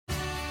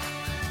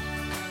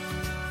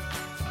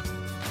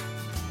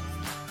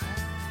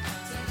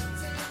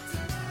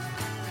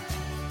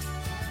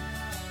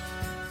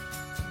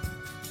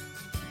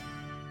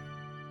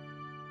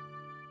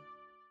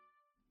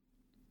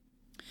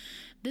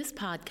This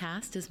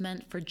podcast is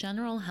meant for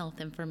general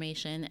health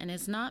information and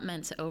is not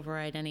meant to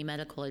override any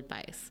medical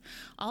advice.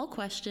 All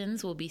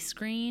questions will be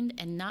screened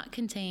and not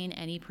contain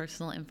any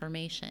personal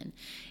information.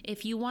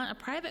 If you want a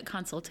private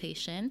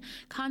consultation,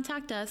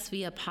 contact us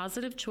via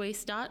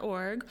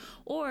positivechoice.org,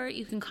 or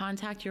you can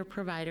contact your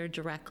provider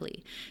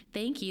directly.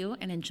 Thank you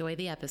and enjoy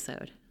the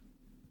episode.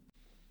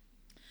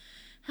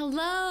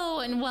 Hello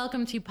and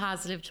welcome to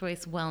Positive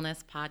Choice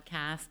Wellness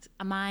Podcast.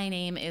 My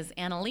name is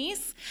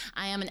Annalise.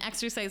 I am an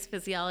exercise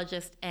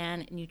physiologist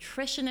and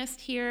nutritionist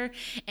here.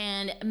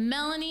 And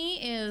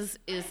Melanie is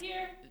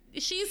here.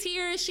 She's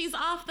here. She's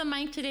off the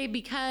mic today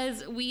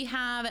because we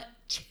have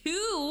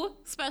two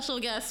special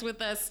guests with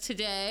us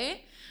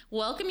today.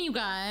 Welcome, you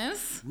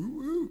guys.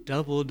 Woo-woo.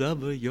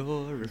 Double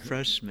your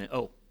refreshment.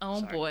 Oh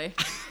sorry. Boy.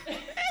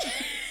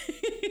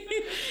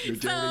 You're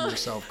dating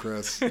yourself,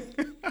 Chris.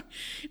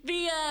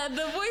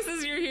 The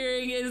voices you're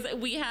hearing is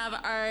we have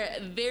our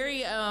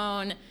very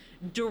own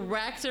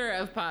director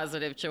of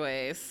Positive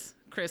Choice,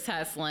 Chris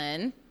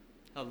Heslin.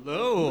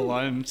 Hello.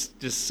 I'm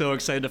just so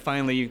excited to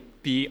finally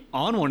be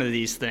on one of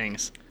these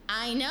things.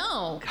 I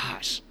know.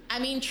 Gosh. I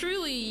mean,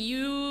 truly,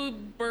 you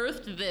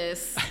birthed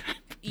this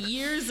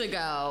years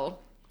ago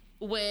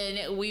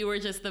when we were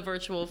just the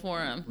virtual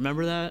forum.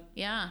 Remember that?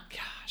 Yeah.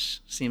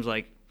 Gosh. Seems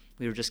like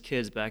we were just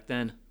kids back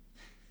then.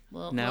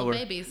 Well, now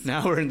babies.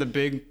 Now we're in the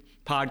big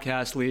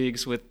podcast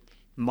leagues with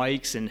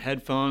mics and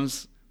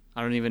headphones.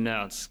 I don't even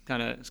know. It's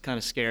kind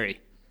of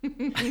scary.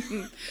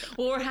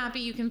 Well, we're happy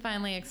you can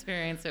finally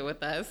experience it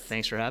with us.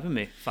 Thanks for having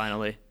me.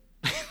 Finally.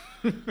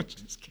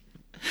 Just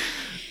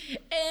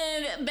kidding.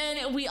 And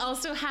then we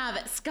also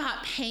have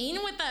Scott Payne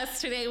with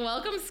us today.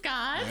 Welcome,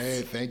 Scott.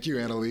 Hey, thank you,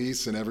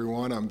 Annalise and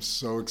everyone. I'm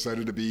so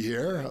excited to be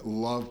here.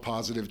 Love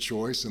Positive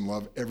Choice and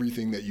love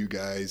everything that you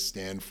guys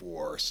stand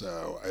for.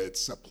 So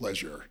it's a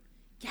pleasure.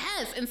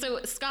 Yes. And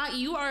so, Scott,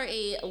 you are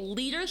a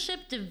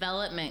leadership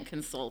development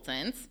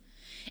consultant,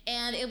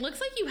 and it looks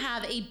like you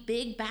have a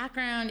big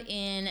background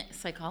in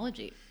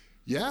psychology.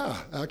 Yeah,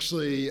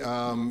 actually,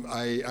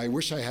 I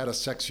wish I had a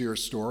sexier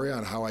story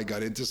on how I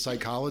got into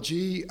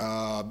psychology.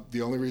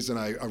 The only reason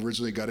I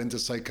originally got into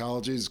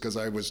psychology is because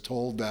I was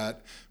told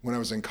that when I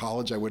was in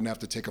college, I wouldn't have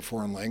to take a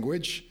foreign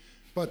language.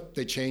 But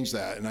they changed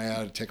that, and I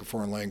had to take a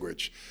foreign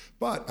language.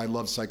 But I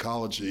love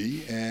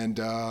psychology, and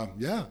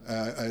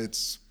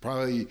it's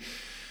probably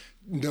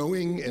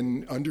knowing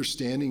and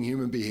understanding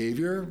human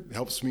behavior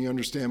helps me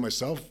understand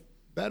myself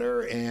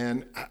better,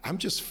 and I'm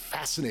just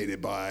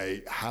fascinated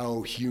by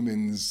how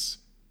humans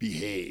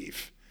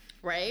behave.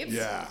 Right?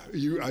 Yeah.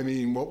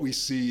 What we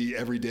see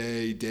every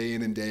day, day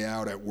in and day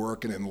out at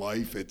work and in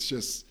life, it's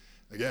just,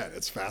 again,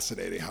 it's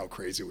fascinating how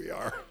crazy we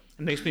are.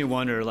 It makes me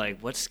wonder,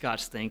 what's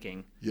Scott's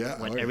thinking? Yeah.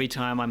 Every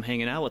time I'm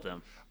hanging out with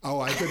him. Oh,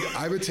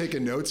 I've been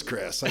taking notes,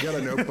 Chris. I got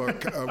a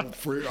notebook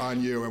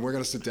on you, and we're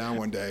going to sit down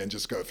one day and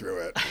just go through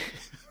it.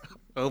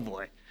 Oh,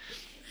 boy.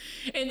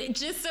 And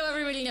just so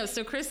everybody knows,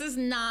 so Chris is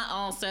not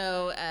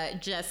also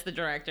just the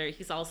director.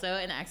 He's also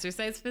an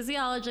exercise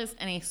physiologist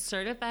and a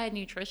certified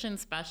nutrition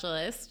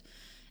specialist.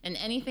 And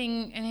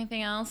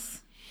anything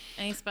else?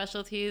 Any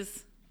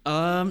specialties?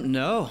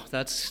 No,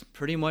 that's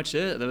pretty much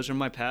it. Those are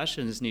my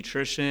passions: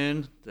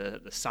 nutrition,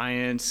 the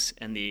science,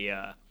 and the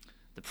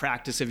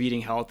practice of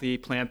eating healthy,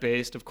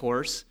 plant-based, of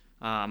course.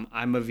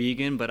 I'm a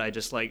vegan, but I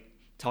just like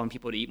telling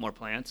people to eat more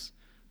plants.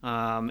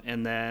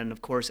 And then,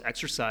 of course,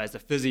 exercise. The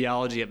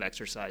physiology of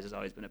exercise has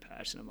always been a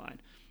passion of mine.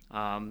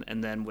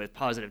 And then with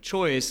Positive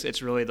Choice,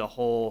 it's really the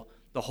whole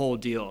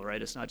deal,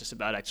 right? It's not just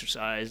about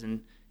exercise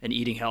and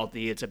eating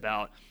healthy. It's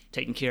about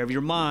taking care of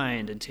your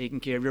mind and taking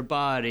care of your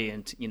body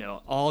and,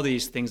 all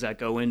these things that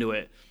go into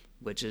it,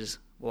 which is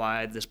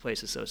why this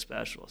place is so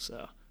special.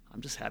 So I'm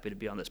just happy to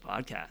be on this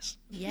podcast.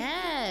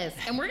 Yes.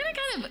 And we're gonna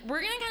kind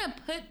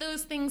of put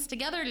those things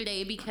together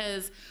today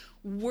because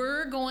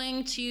we're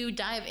going to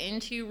dive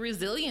into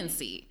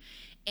resiliency.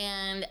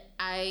 And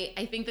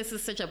I think this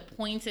is such a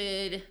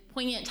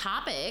poignant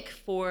topic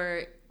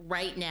for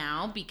right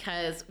now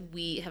because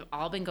we have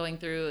all been going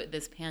through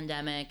this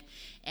pandemic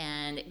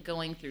and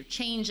going through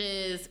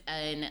changes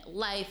in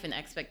life and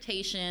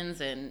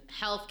expectations and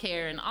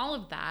healthcare and all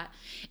of that.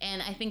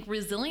 And I think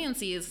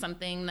resiliency is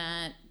something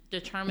that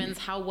determines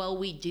how well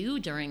we do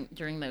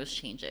during those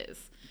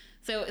changes.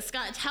 So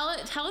Scott, tell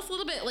us a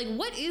little bit,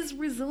 what is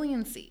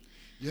resiliency?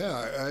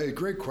 Yeah,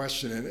 great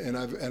question, and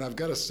I've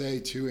got to say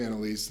too,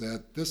 Annalise,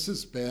 that this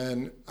has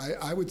been,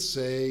 I would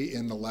say,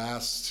 in the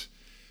last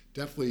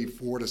definitely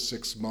 4 to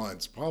 6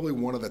 months, probably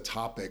one of the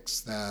topics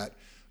that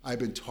I've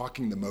been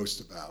talking the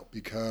most about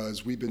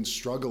because we've been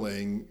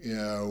struggling,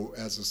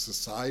 as a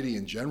society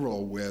in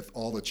general with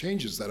all the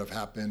changes that have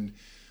happened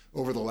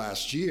over the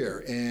last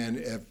year, and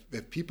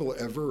if people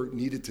ever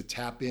needed to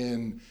tap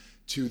in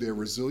to their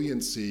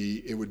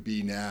resiliency, it would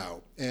be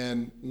now.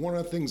 And one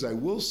of the things I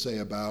will say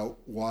about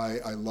why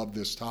I love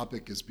this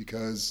topic is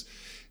because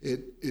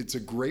it's a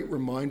great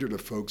reminder to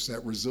folks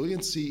that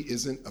resiliency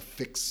isn't a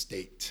fixed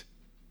state.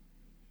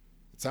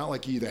 It's not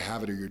like you either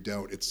have it or you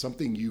don't. It's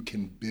something you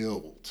can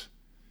build.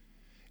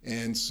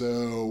 And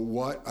so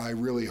what I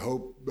really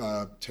hope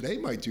today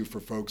might do for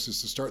folks is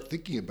to start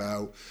thinking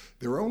about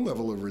their own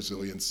level of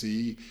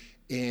resiliency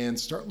and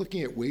start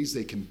looking at ways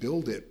they can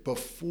build it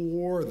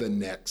before the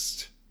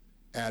next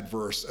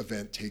adverse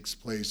event takes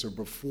place or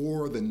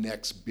before the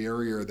next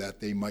barrier that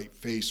they might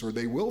face or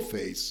they will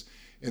face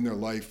in their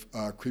life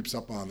creeps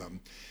up on them.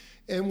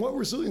 And what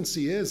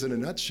resiliency is in a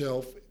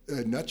nutshell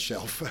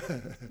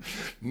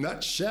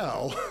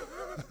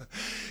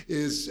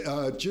is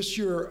just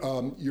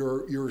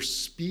your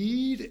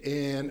speed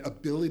and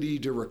ability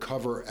to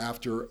recover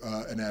after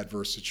an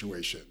adverse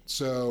situation.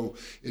 So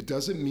it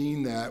doesn't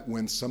mean that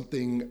when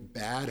something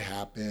bad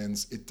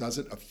happens, it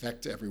doesn't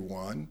affect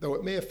everyone, though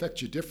it may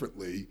affect you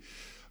differently.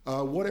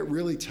 What it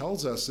really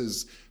tells us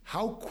is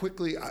how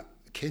quickly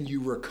can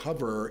you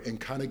recover and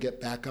kind of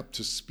get back up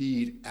to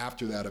speed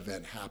after that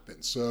event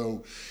happens.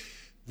 So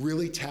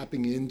really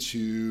tapping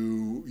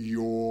into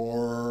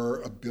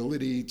your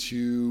ability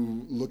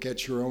to look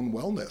at your own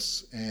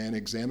wellness and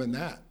examine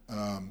that.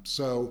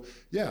 So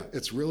yeah,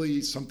 it's really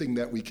something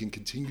that we can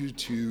continue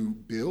to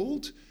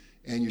build,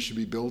 and you should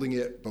be building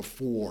it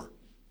before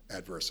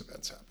adverse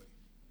events happen.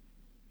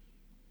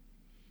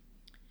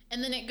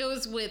 And then it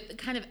goes with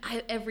kind of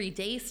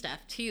everyday stuff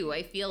too.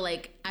 I feel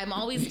like I'm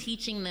always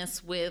teaching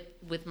this with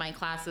my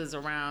classes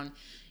around,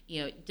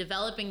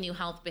 developing new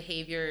health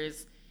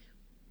behaviors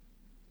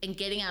and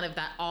getting out of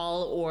that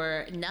all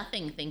or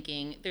nothing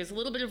thinking. There's a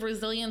little bit of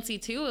resiliency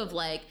too of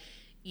like,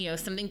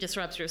 something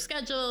disrupts your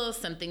schedule,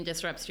 something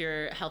disrupts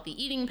your healthy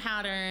eating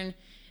pattern.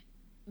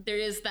 There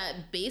is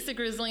that basic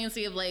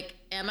resiliency of like,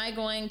 am I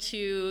going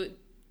to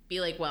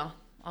be like, well,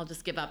 I'll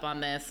just give up on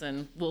this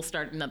and we'll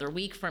start another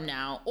week from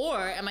now? Or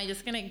am I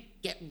just going to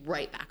get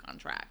right back on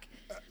track?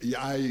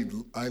 Yeah,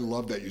 I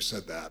love that you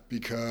said that,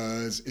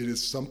 because it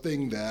is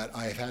something that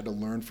I had to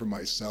learn for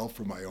myself,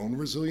 for my own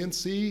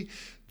resiliency,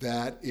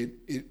 that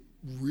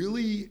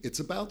it's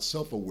about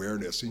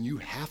self-awareness, and you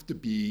have to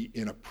be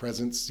in a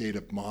present state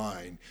of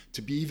mind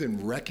to be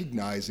even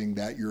recognizing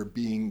that you're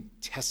being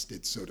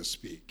tested, so to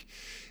speak.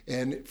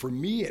 And for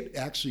me, it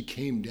actually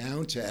came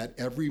down to at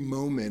every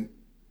moment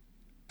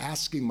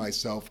asking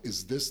myself,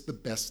 is this the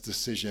best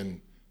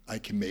decision I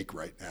can make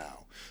right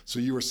now? So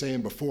you were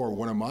saying before,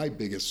 one of my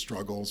biggest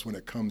struggles when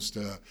it comes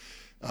to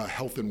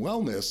health and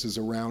wellness is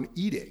around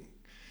eating.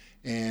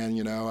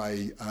 And,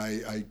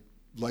 I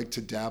like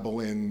to dabble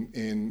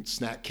in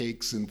snack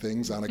cakes and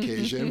things on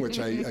occasion, which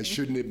I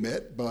shouldn't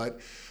admit.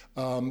 But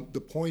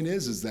the point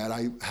is that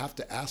I have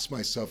to ask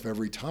myself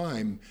every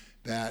time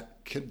that,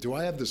 do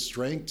I have the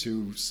strength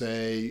to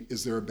say,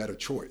 is there a better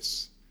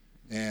choice?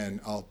 And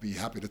I'll be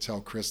happy to tell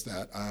Chris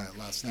that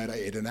last night I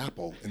ate an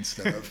apple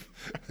instead of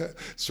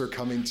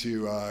succumbing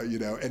to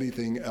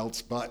anything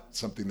else but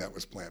something that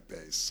was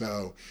plant-based.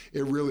 So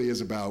it really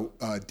is about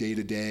day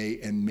to day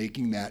and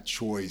making that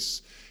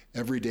choice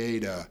every day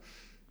to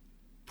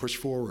push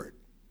forward,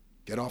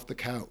 get off the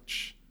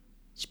couch,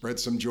 spread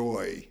some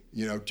joy,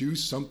 do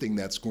something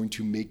that's going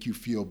to make you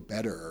feel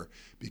better,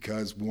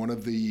 because one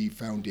of the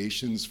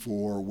foundations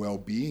for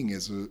well-being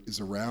is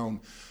around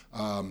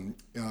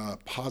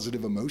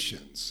positive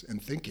emotions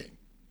and thinking.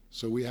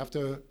 So we have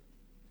to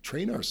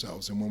train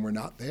ourselves, and when we're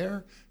not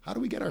there, how do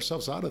we get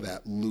ourselves out of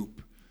that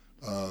loop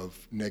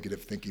of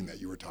negative thinking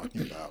that you were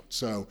talking about?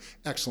 So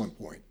excellent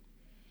point.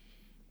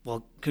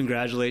 Well,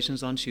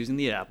 congratulations on choosing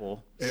the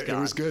apple, Scott. It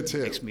was good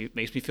too.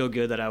 Makes me feel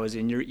good that I was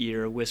in your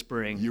ear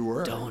whispering, you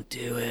were. Don't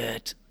do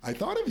it. I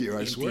thought of you,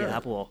 I swear. The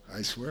apple.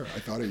 I swear, I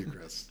thought of you,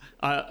 Chris.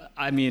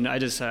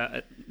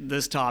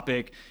 This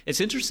topic, it's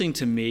interesting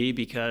to me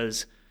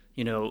because,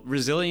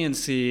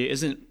 resiliency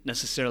isn't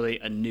necessarily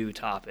a new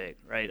topic,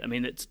 right? I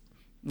mean,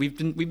 we've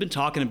been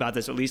talking about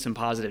this, at least in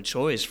Positive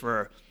Choice,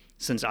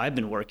 since I've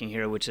been working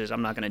here, which is,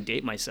 I'm not going to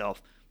date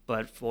myself,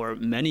 but for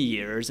many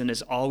years, and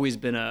it's always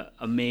been a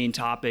main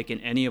topic in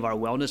any of our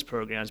wellness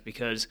programs,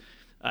 because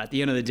at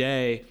the end of the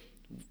day,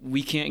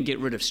 we can't get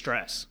rid of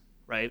stress,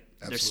 right?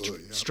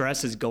 Absolutely.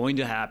 Stress is going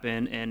to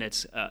happen, and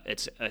it's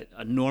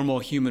a normal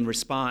human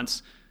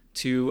response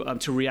to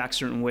react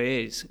certain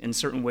ways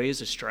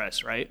to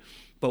stress, right?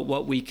 But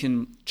what we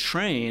can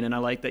train, and I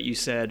like that you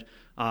said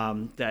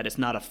that it's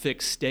not a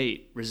fixed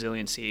state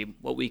resiliency.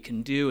 What we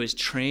can do is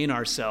train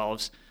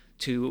ourselves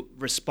to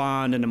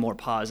respond in a more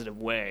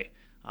positive way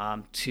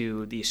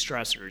to these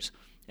stressors.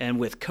 And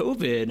with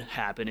COVID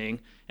happening,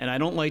 and I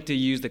don't like to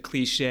use the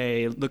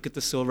cliche, look at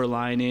the silver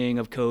lining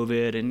of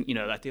COVID, and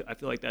I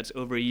feel like that's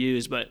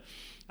overused, but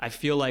I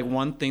feel like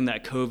one thing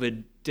that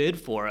COVID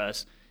did for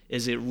us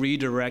is it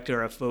redirected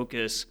our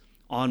focus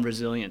on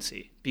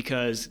resiliency,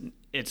 because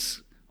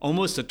it's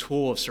almost a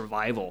tool of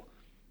survival.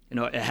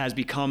 It has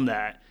become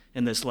that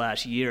in this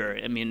last year.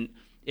 I mean,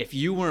 if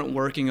you weren't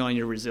working on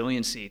your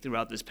resiliency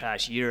throughout this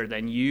past year,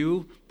 then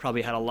you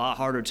probably had a lot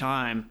harder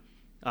time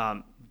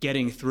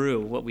getting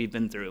through what we've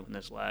been through in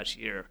this last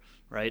year,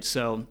 right?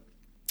 So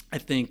I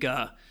think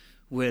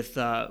with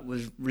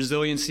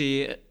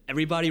resiliency,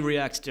 everybody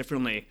reacts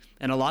differently.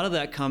 And a lot of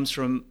that comes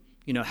from,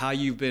 how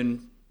you've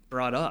been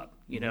brought up,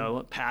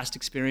 past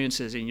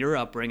experiences in your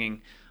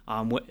upbringing.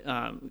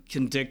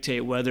 can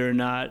dictate whether or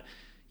not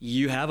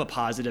you have a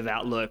positive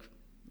outlook,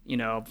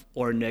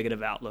 or a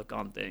negative outlook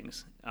on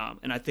things.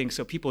 And I think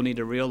so people need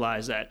to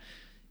realize that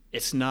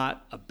it's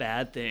not a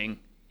bad thing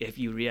if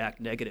you react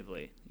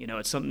negatively.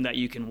 It's something that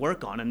you can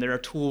work on, and there are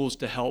tools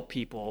to help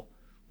people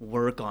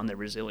work on their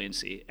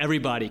resiliency.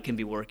 Everybody can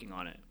be working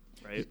on it,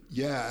 right?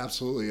 Yeah,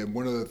 absolutely. And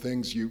one of the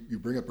things you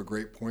bring up a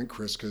great point,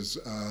 Chris, because,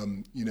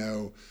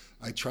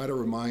 I try to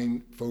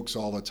remind folks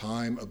all the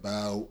time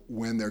about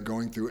when they're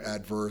going through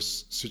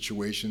adverse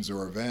situations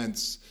or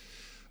events,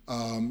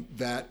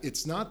 that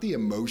it's not the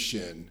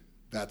emotion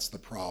that's the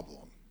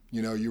problem.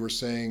 You were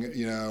saying,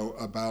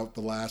 about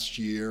the last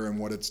year and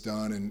what it's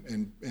done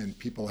and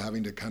people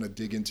having to kind of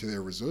dig into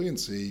their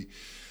resiliency.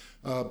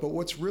 But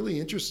what's really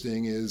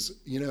interesting is,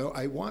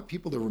 I want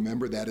people to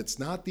remember that it's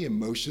not the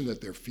emotion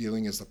that they're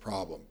feeling is the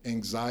problem.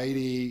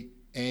 Anxiety,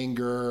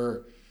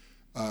 anger,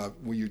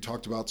 when you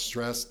talked about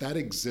stress, that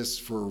exists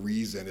for a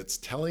reason. It's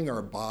telling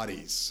our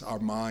bodies, our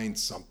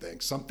minds something.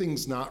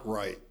 Something's not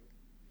right.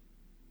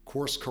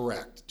 Course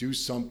correct. Do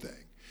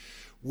something.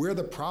 Where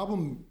the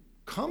problem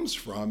comes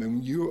from,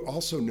 and you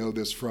also know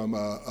this from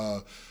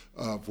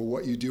for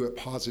what you do at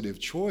Positive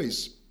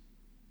Choice,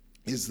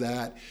 is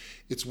that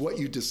it's what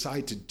you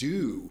decide to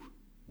do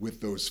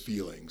with those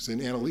feelings.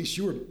 And Annalise,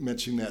 you were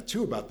mentioning that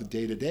too about the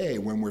day-to-day.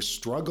 When we're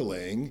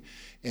struggling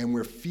and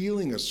we're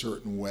feeling a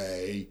certain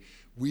way,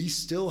 we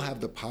still have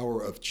the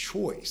power of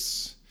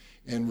choice.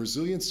 And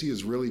resiliency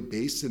is really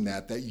based in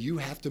that you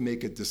have to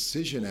make a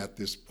decision at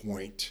this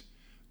point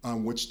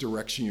on which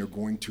direction you're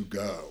going to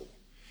go.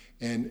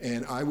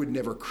 And I would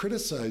never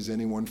criticize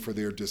anyone for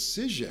their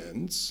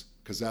decisions,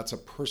 because that's a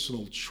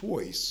personal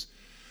choice.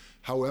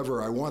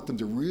 However, I want them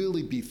to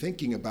really be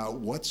thinking about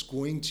what's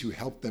going to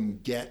help them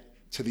get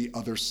to the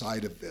other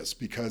side of this,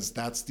 because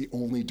that's the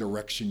only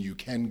direction you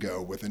can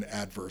go with an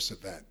adverse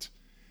event.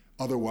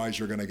 Otherwise,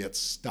 you're going to get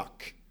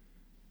stuck.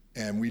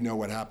 And we know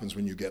what happens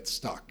when you get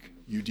stuck.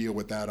 You deal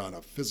with that on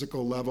a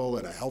physical level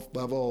and a health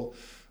level.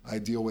 I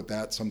deal with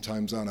that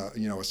sometimes on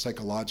a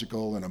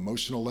psychological and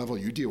emotional level.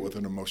 You deal with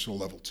an emotional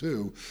level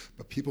too,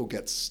 but people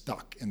get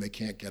stuck and they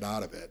can't get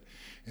out of it.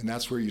 And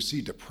that's where you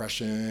see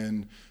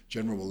depression,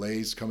 general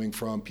malaise coming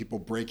from, people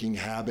breaking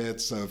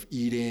habits of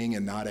eating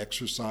and not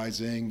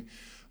exercising,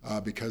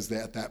 because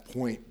at that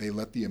point they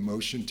let the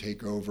emotion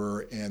take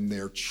over and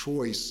their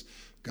choice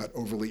got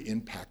overly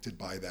impacted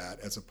by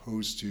that, as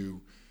opposed to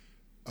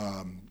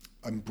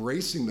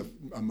embracing the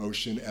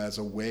emotion as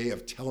a way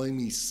of telling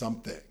me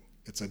something.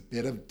 It's a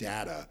bit of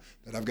data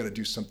that I've got to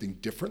do something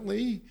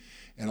differently,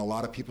 and a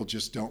lot of people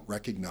just don't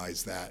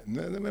recognize that,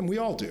 and we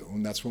all do,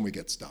 and that's when we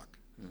get stuck.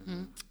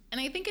 Mm-hmm. And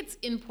I think it's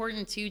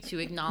important too to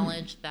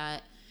acknowledge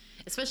that,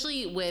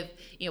 especially with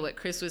what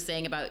Chris was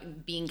saying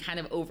about being kind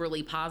of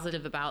overly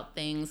positive about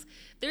things,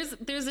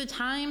 there's a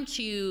time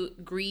to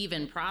grieve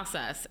and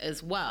process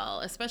as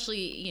well,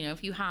 especially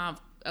if you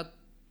have a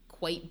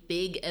quite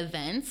big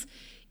event.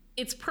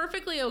 It's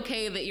perfectly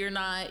okay that you're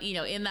not,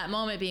 in that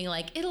moment being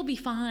like, it'll be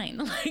fine.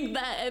 Like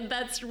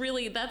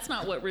that's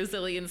not what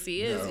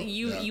resiliency is. No,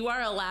 you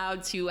are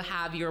allowed to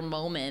have your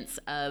moments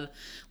of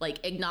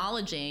like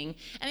acknowledging.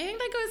 And I think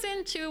that goes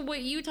into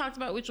what you talked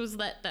about, which was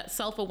that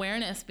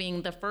self-awareness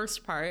being the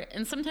first part.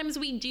 And sometimes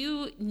we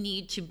do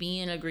need to be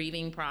in a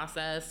grieving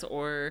process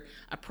or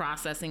a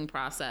processing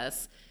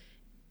process,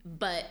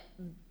 but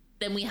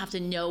then we have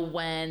to know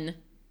when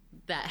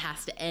that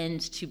has to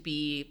end to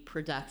be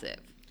productive,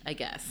 I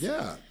guess.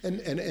 Yeah,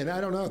 and I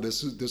don't know.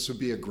 This would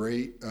be a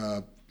great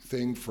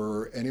thing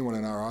for anyone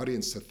in our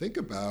audience to think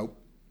about.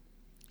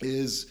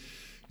 Is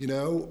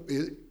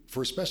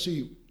for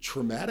especially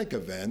traumatic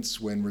events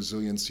when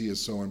resiliency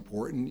is so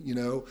important.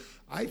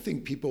 I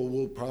think people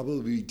will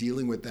probably be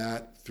dealing with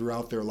that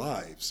throughout their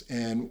lives.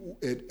 And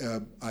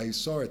I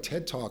saw a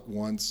TED Talk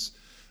once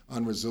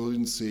on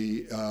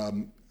resiliency.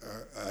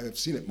 I've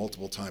seen it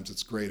multiple times.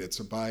 It's great. It's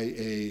by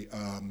a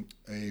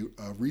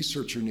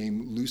researcher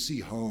named Lucy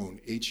Hone,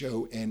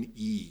 Hone.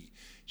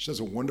 She does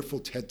a wonderful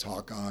TED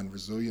Talk on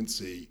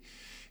resiliency.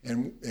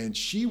 And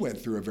she went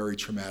through a very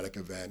traumatic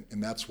event,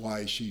 and that's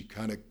why she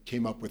kind of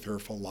came up with her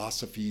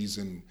philosophies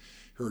and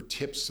her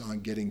tips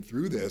on getting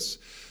through this.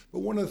 But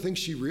one of the things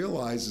she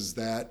realized is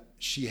that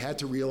she had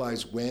to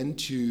realize when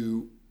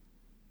to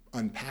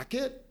unpack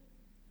it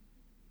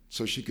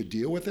so she could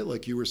deal with it,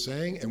 like you were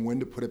saying, and when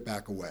to put it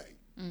back away.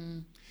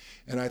 Mm.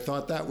 And I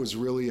thought that was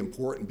really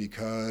important,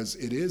 because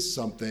it is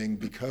something,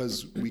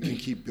 because we can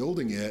keep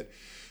building it,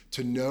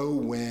 to know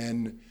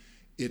when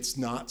it's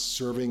not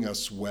serving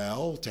us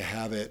well, to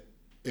have it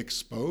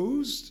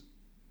exposed,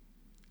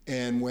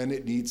 and when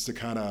it needs to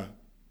kind of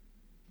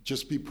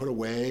just be put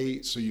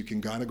away so you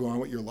can kind of go on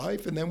with your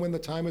life. And then when the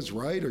time is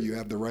right, or you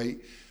have the right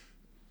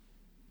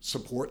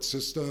support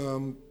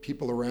system,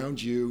 people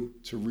around you,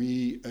 to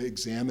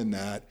re-examine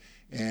that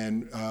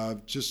and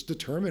just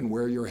determine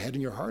where your head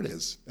and your heart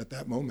is at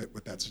that moment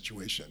with that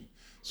situation.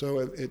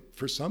 So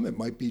for some, it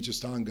might be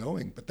just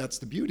ongoing, but that's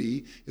the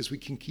beauty, is we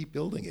can keep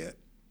building it.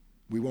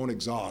 We won't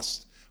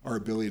exhaust our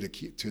ability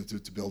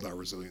to build our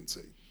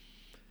resiliency.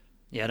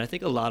 Yeah, and I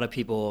think a lot of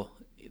people,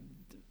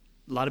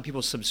 a lot of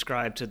people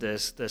subscribe to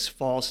this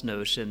false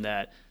notion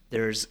that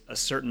there's a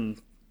certain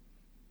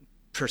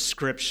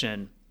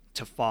prescription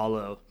to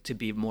follow to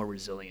be more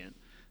resilient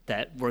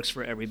that works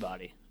for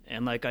everybody.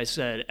 And like I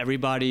said,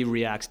 everybody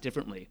reacts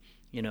differently.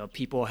 You know,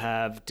 people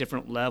have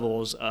different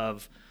levels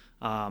of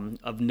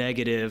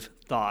negative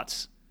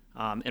thoughts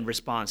in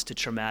response to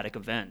traumatic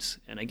events.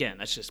 And again,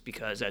 that's just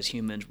because as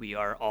humans, we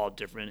are all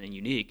different and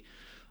unique.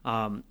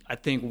 I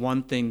think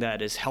one thing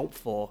that is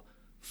helpful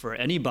for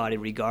anybody,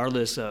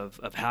 regardless of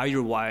how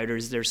you're wired,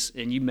 is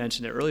and you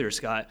mentioned it earlier,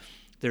 Scott,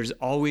 there's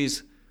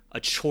always a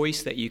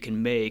choice that you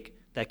can make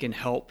that can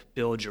help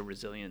build your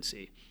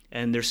resiliency.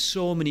 And there's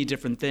so many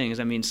different things.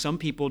 I mean, some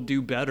people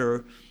do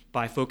better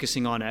by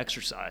focusing on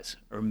exercise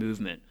or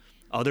movement.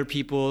 Other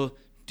people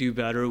do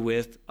better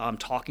with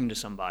talking to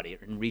somebody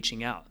and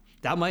reaching out.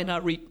 That might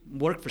not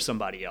work for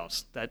somebody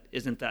else that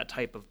isn't that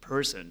type of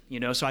person, you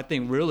know? So I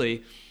think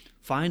really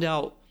find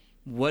out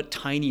what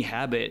tiny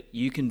habit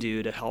you can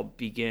do to help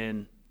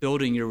begin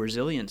building your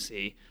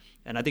resiliency.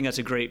 And I think that's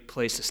a great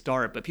place to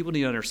start. But people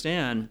need to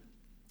understand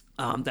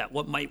that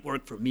what might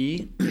work for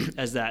me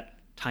as that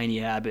tiny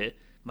habit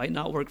might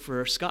not work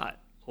for Scott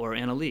or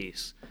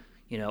Annalise,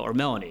 you know, or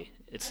Melanie.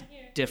 It's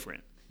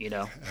different, you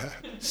know?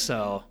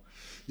 So.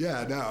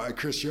 Yeah, no,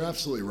 Chris, you're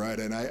absolutely right.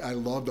 And I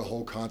love the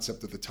whole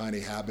concept of the tiny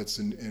habits.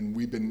 And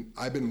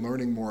I've been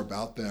learning more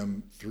about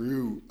them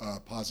through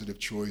Positive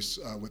Choice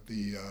with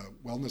the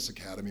Wellness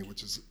Academy,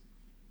 which is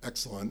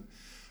excellent.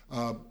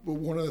 But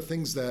one of the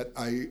things that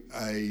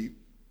I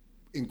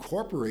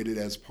incorporated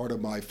as part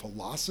of my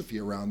philosophy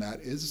around that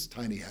is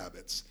tiny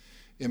habits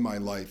in my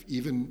life,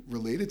 even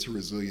related to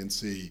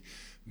resiliency,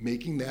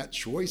 making that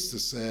choice to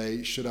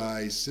say, should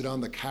I sit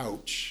on the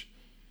couch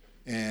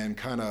and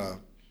kind of,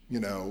 you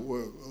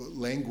know,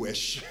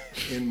 languish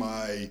in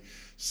my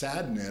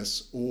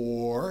sadness,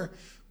 or,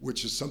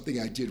 which is something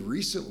I did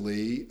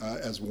recently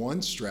as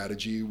one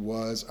strategy,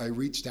 was I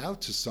reached out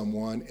to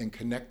someone and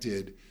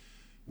connected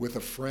with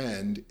a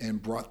friend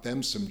and brought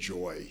them some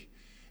joy.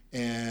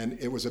 And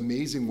it was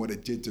amazing what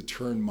it did to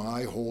turn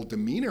my whole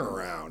demeanor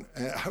around.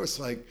 And I was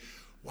like,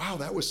 wow,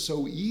 that was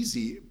so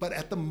easy. But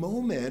at the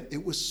moment,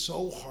 it was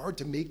so hard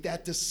to make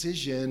that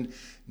decision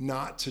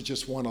not to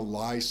just want to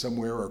lie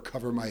somewhere or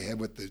cover my head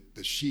with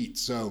the sheet.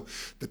 So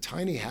the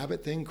tiny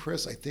habit thing,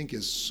 Chris, I think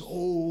is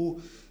so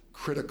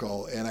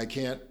critical. And I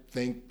can't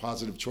thank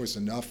Positive Choice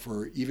enough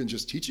for even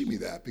just teaching me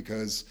that,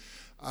 because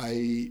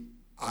I've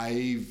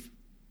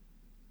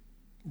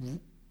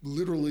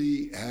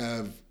literally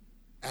have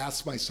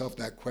asked myself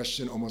that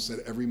question almost at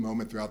every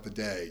moment throughout the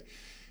day.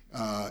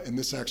 And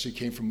this actually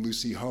came from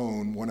Lucy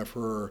Hone, one of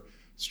her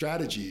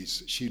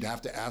strategies. She'd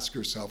have to ask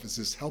herself, is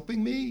this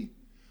helping me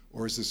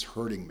or is this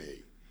hurting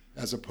me?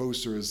 As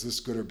opposed to, is this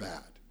good or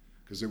bad?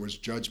 Because there was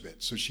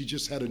judgment. So she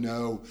just had to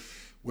know,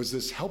 was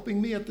this helping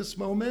me at this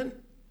moment?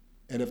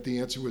 And if the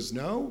answer was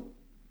no,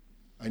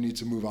 I need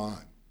to move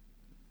on.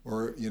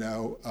 Or, you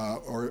know,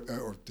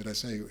 or did I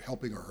say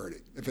helping or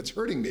hurting? If it's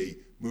hurting me,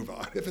 move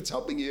on. If it's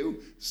helping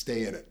you,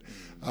 stay in it.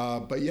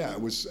 But yeah, it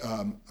was,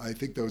 I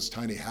think those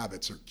tiny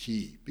habits are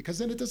key, because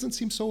then it doesn't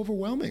seem so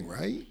overwhelming,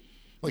 right?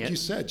 Like you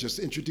said, just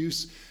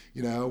introduce,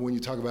 you know, when you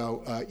talk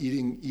about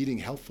eating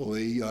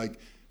healthfully, like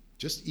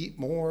just eat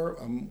more,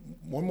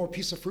 one more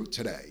piece of fruit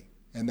today.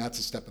 And that's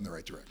a step in the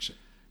right direction.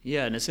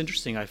 Yeah, and it's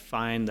interesting. I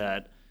find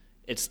that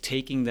it's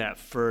taking that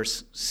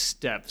first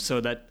step so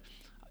that,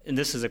 and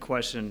this is a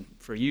question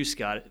for you,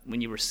 Scott,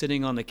 when you were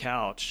sitting on the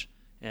couch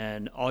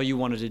and all you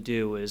wanted to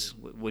do is,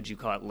 would you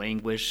call it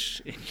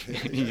languish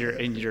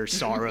in your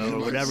sorrow or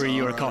whatever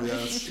you were calling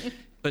yes.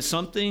 But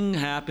something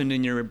happened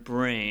in your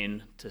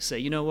brain to say,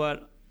 you know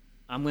what,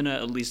 I'm going to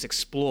at least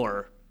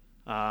explore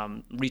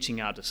reaching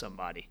out to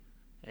somebody.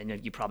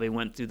 And you probably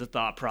went through the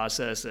thought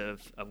process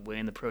of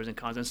weighing the pros and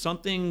cons, and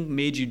something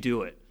made you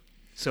do it.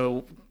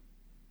 So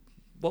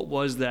what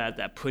was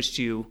that pushed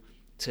you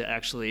to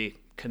actually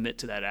commit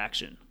to that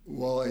action?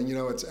 Well, and you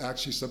know, it's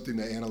actually something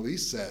that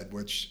Annalise said,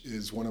 which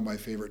is one of my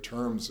favorite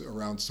terms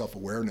around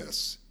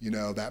self-awareness. You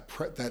know,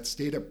 that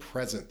state of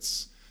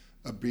presence,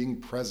 of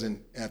being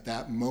present at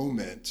that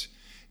moment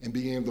and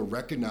being able to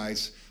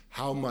recognize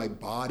how my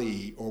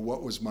body, or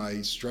what was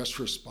my stress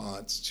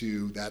response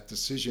to that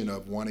decision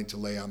of wanting to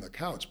lay on the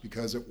couch,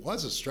 because it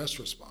was a stress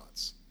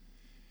response.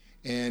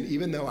 And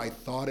even though I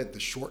thought at the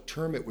short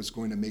term it was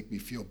going to make me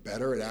feel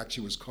better, it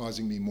actually was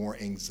causing me more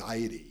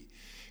anxiety.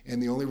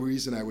 And the only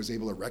reason I was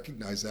able to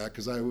recognize that,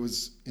 because I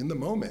was in the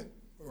moment,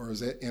 or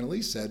as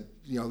Annalise said,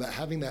 you know, that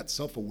having that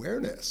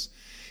self-awareness.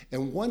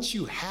 And once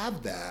you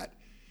have that,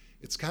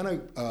 it's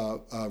kind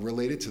of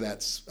related to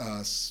that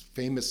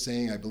famous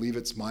saying, I believe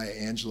it's Maya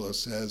Angelou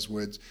says,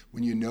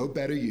 when you know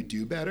better, you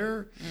do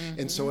better. Mm-hmm.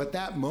 And so at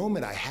that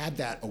moment, I had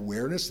that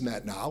awareness and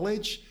that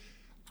knowledge.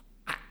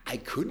 I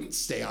couldn't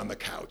stay on the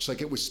couch.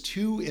 Like, it was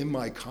too in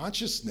my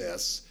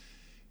consciousness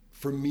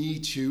for me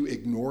to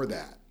ignore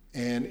that.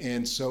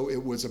 And so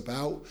it was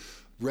about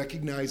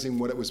recognizing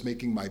what it was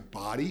making my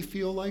body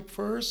feel like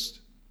first,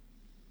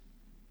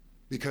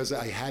 because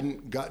I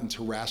hadn't gotten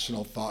to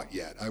rational thought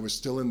yet. I was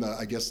still in the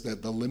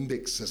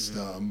limbic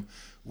system,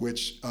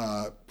 which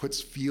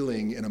puts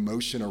feeling and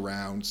emotion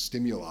around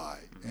stimuli.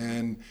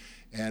 And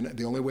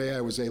the only way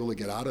I was able to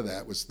get out of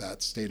that was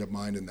that state of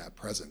mind and that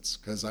presence,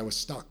 because I was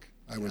stuck.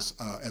 I was,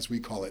 as we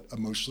call it,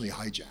 emotionally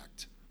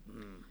hijacked.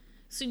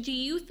 So do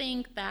you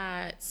think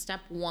that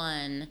step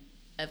one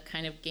of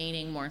kind of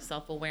gaining more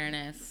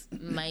self-awareness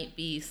might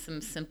be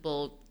some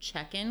simple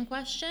check-in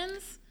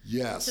questions?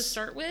 Yes. To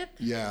start with?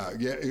 Yeah.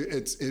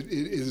 It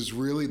is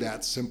really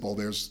that simple.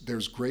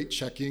 There's great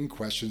check-in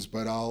questions,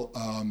 but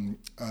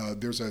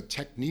there's a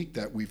technique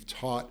that we've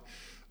taught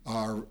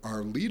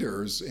our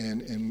leaders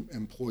and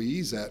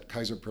employees at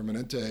Kaiser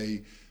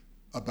Permanente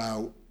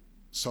about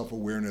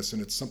self-awareness,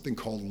 and it's something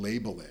called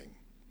labeling.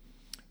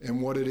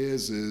 And what it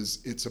is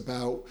it's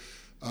about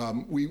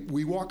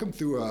we walk them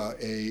through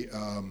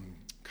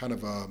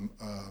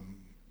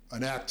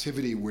an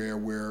activity where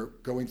we're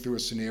going through a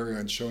scenario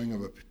and showing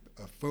them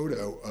a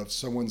photo of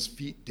someone's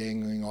feet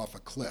dangling off a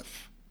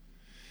cliff.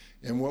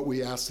 And what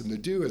we ask them to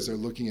do as they're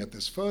looking at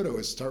this photo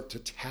is start to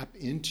tap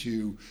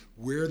into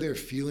where they're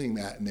feeling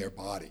that in their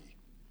body.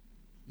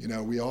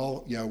 We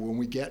all, when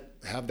we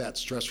have that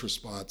stress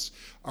response,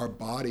 our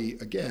body,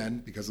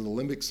 again, because of the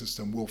limbic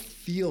system, will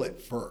feel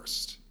it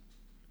first.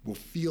 We'll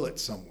feel it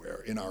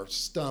somewhere in our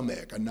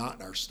stomach, a knot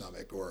in our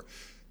stomach, or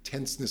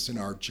tenseness in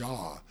our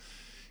jaw.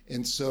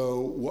 And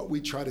so what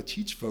we try to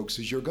teach folks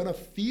is you're going to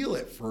feel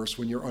it first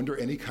when you're under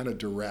any kind of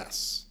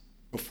duress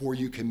before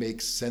you can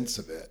make sense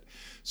of it.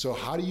 So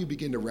how do you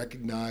begin to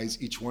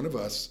recognize each one of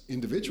us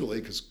individually?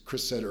 Because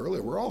Chris said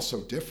earlier, we're all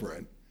so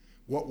different.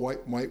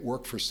 What might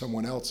work for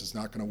someone else is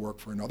not going to work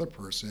for another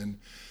person.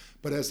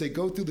 But as they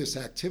go through this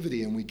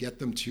activity and we get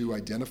them to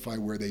identify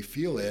where they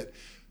feel it,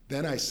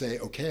 then I say,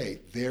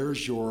 okay,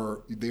 there's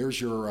your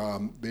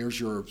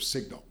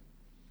signal.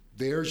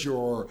 There's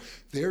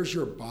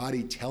your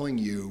body telling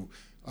you,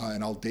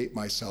 and I'll date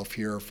myself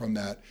here from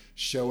that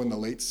show in the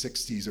late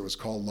 60s. It was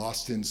called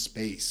Lost in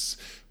Space,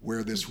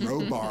 where this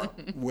robot,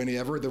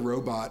 whenever the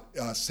robot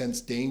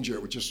sensed danger,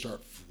 it would just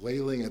start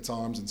flailing its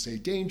arms and say,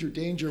 danger,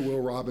 danger,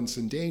 Will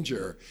Robinson,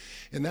 danger.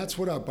 And that's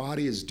what our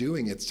body is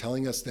doing. It's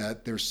telling us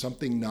that there's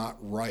something not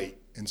right.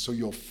 And so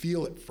you'll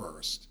feel it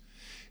first.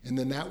 And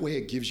then that way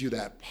it gives you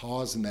that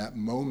pause and that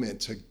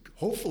moment to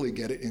hopefully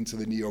get it into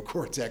the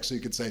neocortex so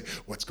you can say,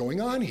 what's going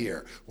on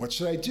here? What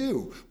should I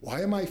do?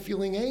 Why am I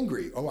feeling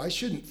angry? Oh, I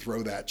shouldn't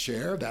throw that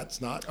chair.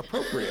 That's not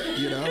appropriate,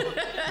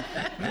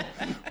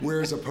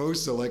 Whereas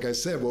opposed to, like I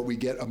said, what we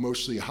get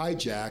emotionally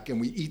hijacked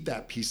and we eat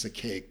that piece of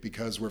cake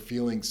because we're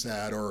feeling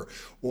sad, or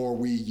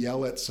we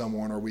yell at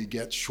someone, or we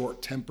get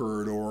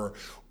short-tempered, or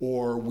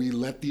we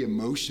let the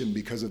emotion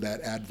because of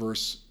that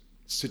adverse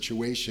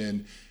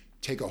situation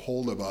take a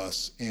hold of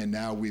us, and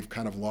now we've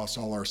kind of lost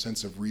all our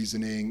sense of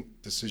reasoning,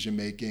 decision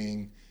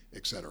making,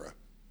 etc.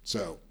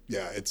 So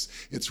yeah,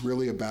 it's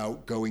really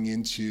about going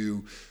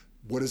into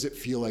what does it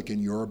feel like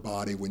in your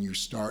body when you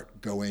start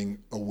going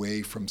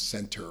away from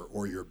center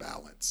or your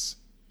balance.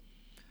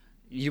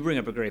 You bring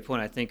up a great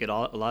point. I think a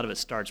lot of it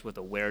starts with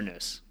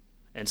awareness.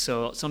 And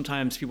so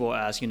sometimes people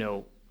ask,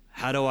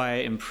 how do I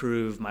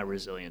improve my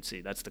resiliency?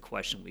 That's the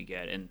question we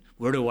get. And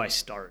where do I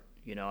start?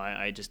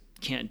 I just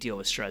can't deal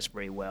with stress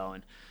very well.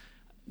 And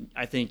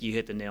I think you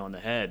hit the nail on the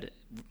head.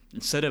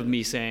 Instead of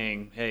me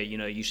saying, hey,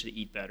 you should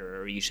eat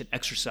better, or you should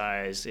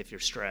exercise if you're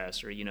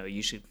stressed, or,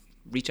 you should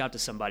reach out to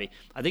somebody,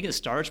 I think it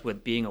starts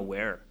with being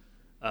aware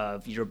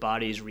of your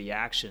body's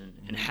reaction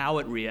and how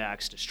it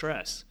reacts to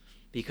stress.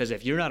 Because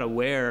if you're not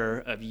aware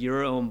of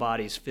your own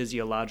body's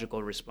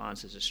physiological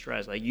responses to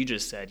stress, like you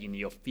just said,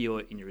 you'll feel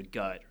it in your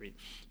gut.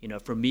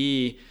 For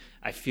me,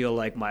 I feel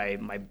like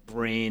my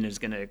brain is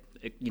going to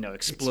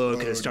explode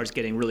because it starts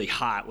getting really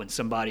hot when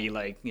somebody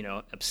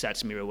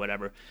upsets me or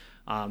whatever.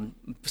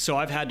 So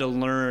I've had to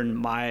learn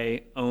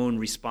my own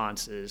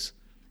responses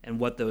and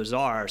what those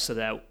are so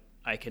that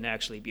I can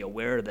actually be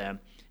aware of them.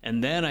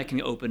 And then I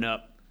can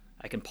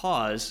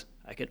pause,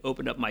 I can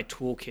open up my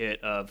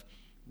toolkit of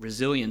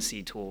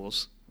resiliency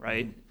tools,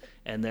 right?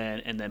 And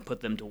then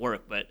put them to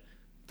work. But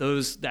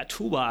that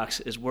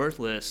toolbox is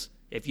worthless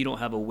if you don't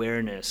have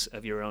awareness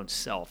of your own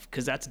self,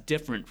 because that's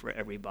different for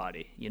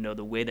everybody.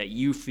 The way that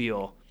you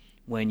feel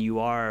when you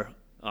are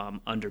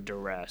under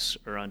duress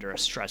or under a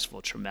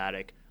stressful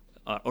traumatic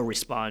or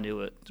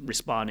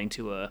responding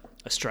to a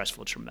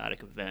stressful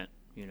traumatic event.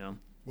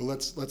 Well,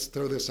 let's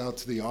throw this out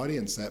to the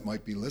audience that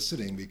might be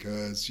listening,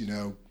 because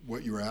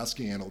what you were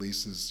asking,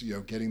 Annalise, is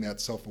getting that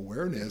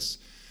self-awareness.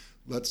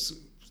 Let's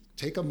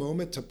take a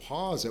moment to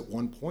pause at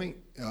one point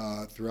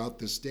throughout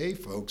this day,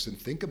 folks, and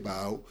think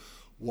about,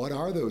 what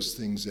are those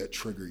things that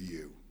trigger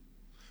you?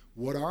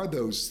 What are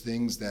those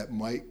things that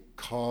might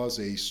cause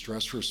a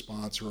stress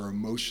response or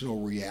emotional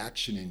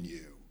reaction in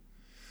you?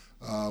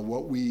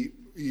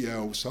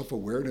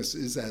 Self-awareness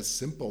is as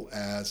simple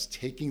as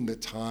taking the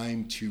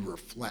time to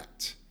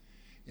reflect.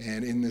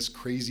 And in this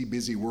crazy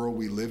busy world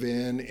we live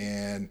in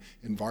and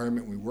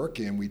environment we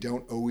work in, we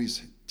don't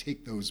always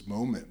take those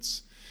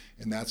moments.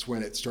 And that's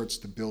when it starts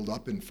to build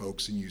up in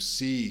folks, and you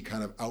see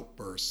kind of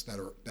outbursts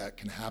that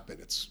can happen.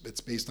 It's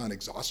based on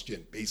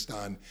exhaustion, based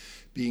on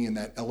being in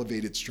that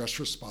elevated stress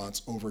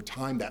response over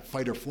time, that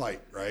fight or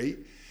flight, right?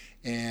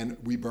 And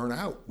we burn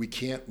out.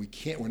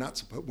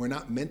 We're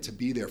not meant to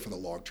be there for the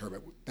long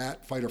term.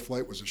 That fight or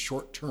flight was a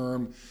short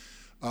term.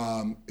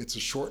 It's a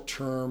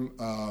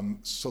short-term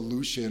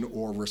solution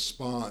or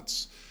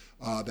response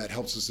that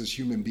helps us as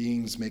human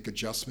beings make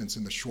adjustments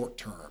in the short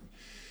term.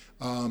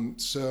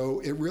 So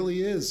it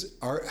really is.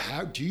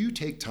 How do you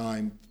take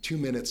time, 2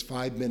 minutes,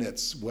 5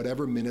 minutes,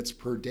 whatever minutes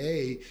per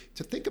day,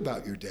 to think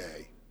about your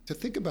day, to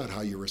think about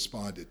how you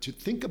responded, to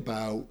think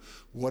about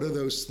what are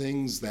those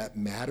things that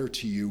matter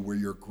to you, where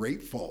you're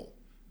grateful,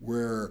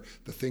 where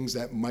the things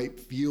that might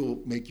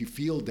make you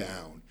feel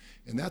down.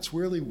 And that's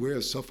really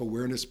where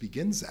self-awareness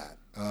begins at.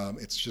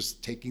 It's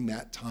just taking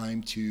that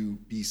time to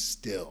be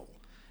still.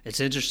 It's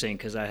interesting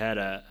because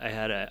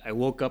I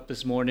woke up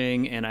this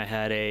morning and I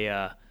had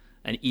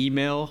an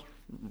email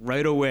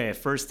right away.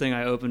 First thing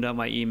I opened up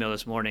my email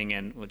this morning,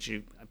 and which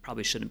I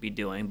probably shouldn't be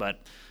doing,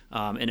 but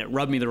and it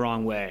rubbed me the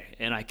wrong way,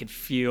 and I could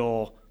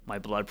feel my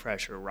blood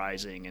pressure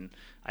rising, and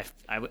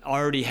I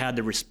already had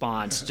the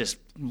response just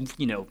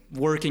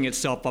working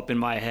itself up in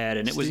my head,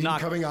 and it was not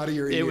coming out of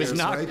your ears. It was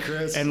not, right,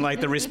 Chris? And like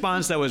the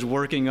response that was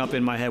working up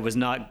in my head was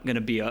not going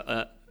to be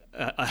a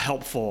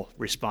helpful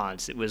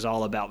response. It was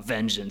all about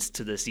vengeance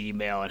to this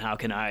email, and how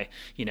can I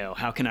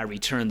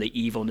return the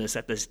evilness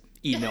that this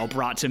email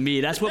brought to me.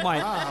 That's what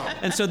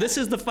and so this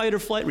is the fight or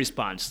flight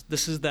response.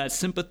 This is that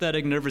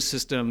sympathetic nervous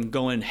system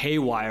going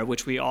haywire,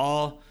 which we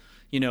all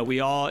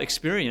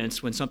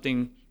experience when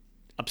something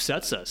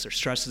upsets us or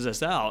stresses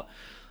us out.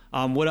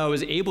 What I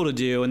was able to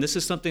do, and this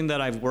is something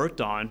that I've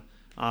worked on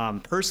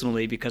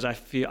personally, because I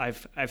feel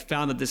I've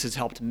found that this has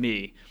helped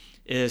me,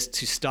 is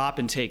to stop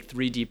and take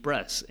 3 deep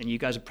breaths. And you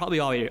guys have probably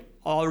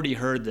already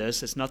heard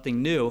this. It's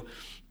nothing new,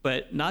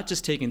 but not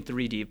just taking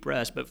 3 deep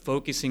breaths, but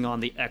focusing on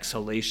the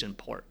exhalation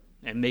part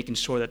and making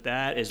sure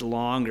that is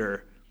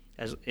longer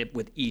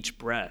with each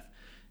breath.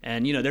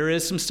 And there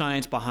is some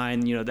science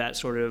behind that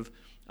sort of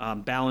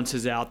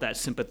balances out that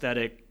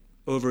sympathetic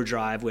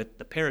overdrive with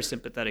the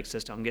parasympathetic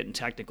system. I'm getting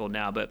technical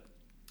now, but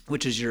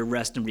which is your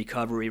rest and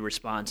recovery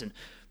response. And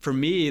for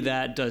me,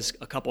 that does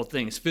a couple of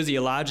things.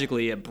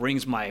 Physiologically, it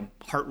brings my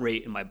heart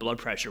rate and my blood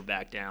pressure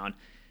back down.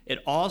 It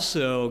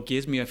also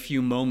gives me a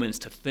few moments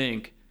to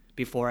think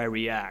before I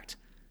react.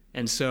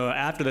 And so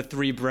after the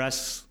 3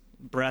 breaths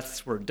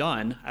were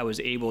done, I was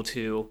able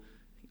to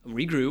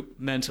regroup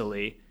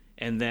mentally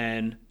and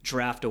then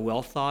draft a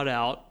well thought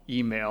out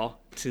email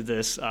to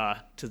this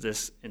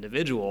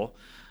individual.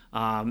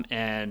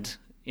 And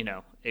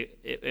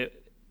it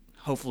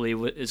hopefully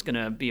is going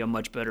to be a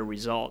much better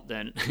result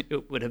than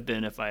it would have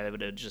been if I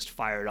would have just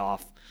fired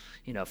off,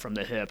 from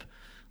the hip,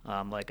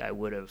 like I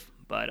would have.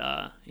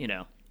 But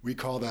we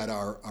call that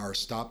our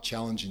stop,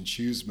 challenge, and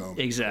choose moment.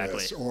 Exactly.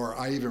 Chris. Or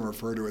I even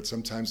refer to it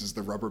sometimes as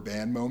the rubber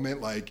band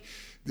moment. Like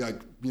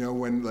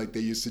when they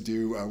used to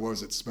do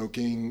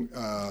smoking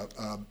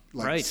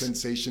right.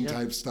 sensation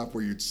type stuff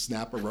where you'd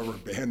snap a rubber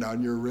band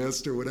on your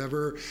wrist or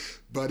whatever.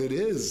 But it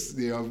is,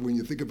 when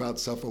you think about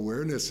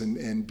self-awareness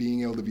and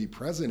being able to be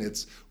present,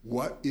 it's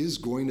what is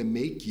going to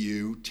make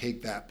you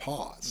take that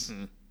pause.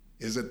 Mm-hmm.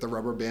 Is it the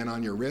rubber band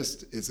on your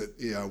wrist? Is it,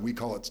 we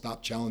call it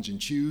stop, challenge, and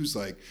choose.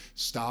 Like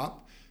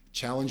stop,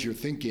 challenge your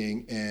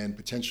thinking, and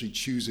potentially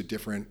choose a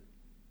different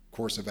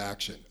course of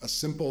action. A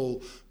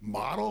simple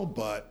model,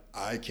 but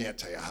I can't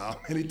tell you how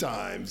many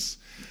times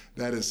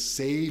that has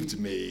saved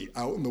me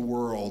out in the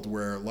world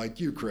where, like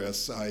you,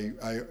 Chris, I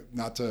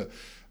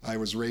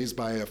was raised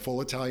by a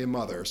full Italian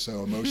mother,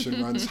 so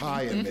emotion runs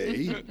high in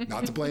me.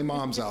 Not to blame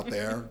moms out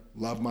there.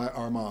 Love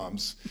our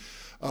moms.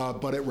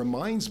 But it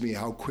reminds me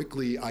how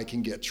quickly I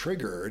can get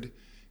triggered.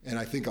 And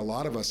I think a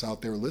lot of us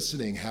out there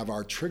listening have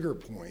our trigger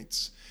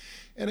points.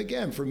 And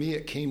again, for me,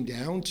 it came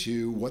down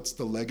to what's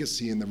the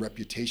legacy and the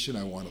reputation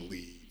I want to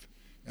leave.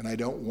 And I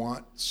don't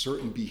want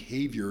certain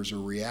behaviors or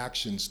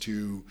reactions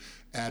to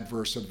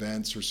adverse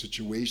events or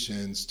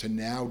situations to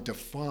now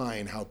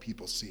define how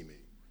people see me.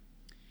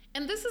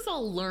 And this is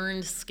all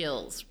learned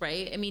skills,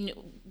 right? I mean,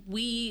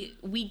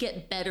 we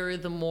get better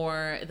the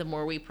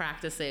more we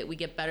practice it. We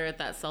get better at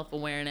that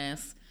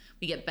self-awareness.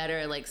 We get better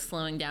at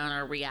slowing down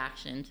our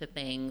reaction to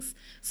things.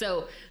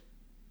 So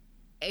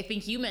I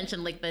think you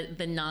mentioned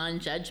the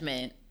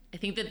non-judgment. I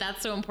think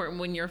that's so important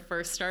when you're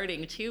first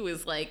starting too,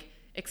 is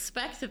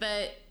expect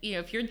that,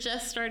 if you're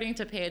just starting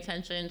to pay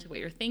attention to what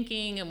you're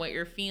thinking and what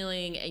you're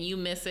feeling and you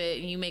miss it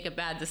and you make a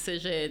bad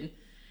decision,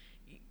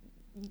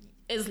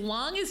 as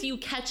long as you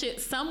catch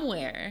it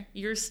somewhere,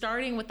 you're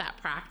starting with that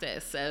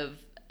practice of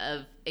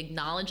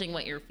acknowledging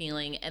what you're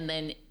feeling, and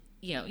then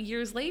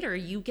years later,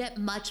 you get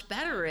much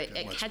better at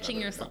catching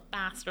yourself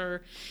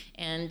faster.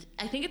 And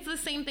I think it's the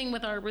same thing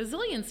with our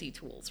resiliency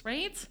tools,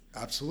 right?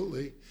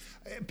 Absolutely.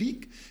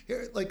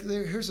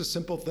 Here's a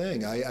simple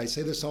thing. I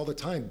say this all the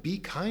time. Be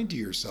kind to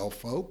yourself,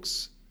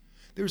 folks.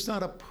 There's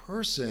not a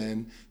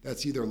person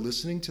that's either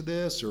listening to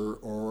this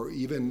or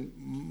even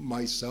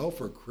myself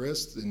or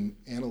Chris and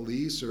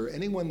Annalise or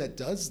anyone that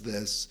does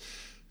this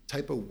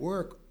type of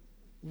work.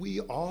 We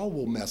all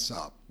will mess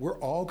up. We're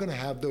all going to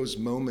have those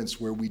moments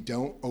where we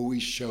don't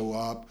always show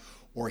up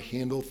or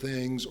handle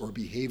things or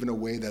behave in a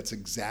way that's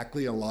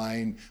exactly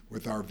aligned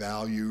with our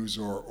values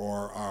or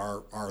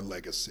our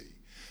legacy.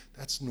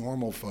 That's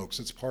normal, folks.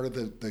 It's part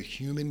of the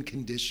human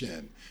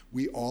condition.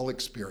 We all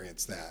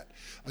experience that.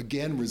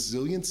 Again,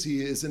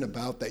 resiliency isn't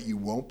about that you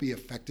won't be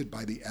affected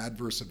by the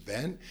adverse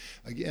event.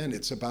 Again,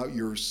 it's about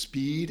your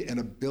speed and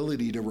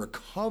ability to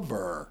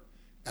recover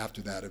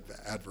after that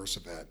adverse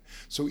event.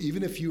 So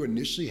even if you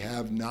initially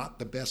have not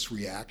the best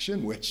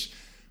reaction, which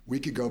we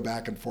could go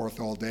back and forth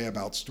all day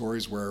about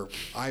stories where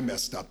I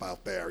messed up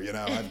out there.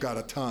 I've got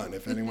a ton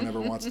if anyone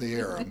ever wants to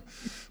hear them.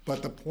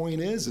 But the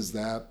point is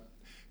that,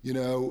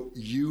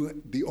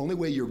 the only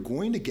way you're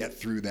going to get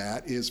through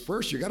that is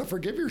first, you got to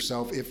forgive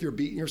yourself if you're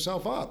beating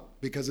yourself up,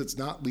 because it's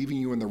not leaving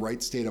you in the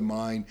right state of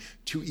mind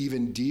to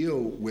even deal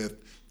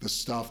with the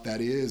stuff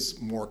that is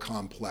more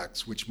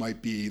complex, which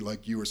might be,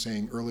 like you were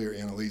saying earlier,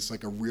 Annalise,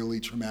 like a really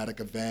traumatic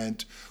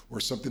event or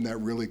something that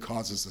really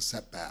causes a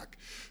setback.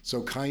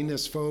 So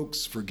kindness,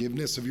 folks,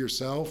 forgiveness of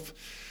yourself.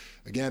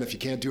 Again, if you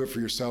can't do it for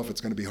yourself, it's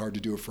going to be hard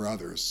to do it for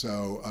others.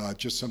 So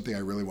just something I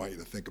really want you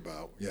to think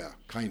about. Yeah,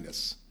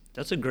 kindness.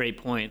 That's a great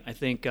point. I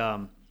think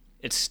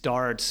it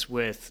starts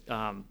with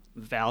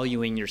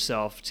valuing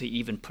yourself to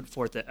even put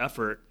forth the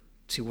effort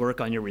to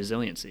work on your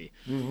resiliency.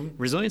 Mm-hmm.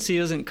 Resiliency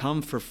doesn't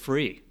come for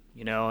free,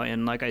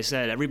 and like I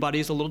said,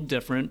 everybody's a little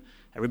different.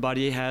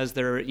 Everybody has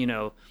their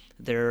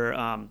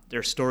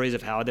stories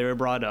of how they were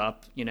brought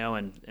up,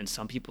 and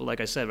some people,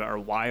 like I said, are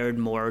wired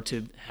more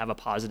to have a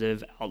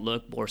positive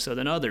outlook more so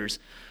than others.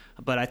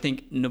 But I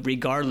think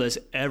regardless,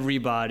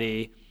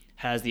 everybody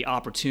has the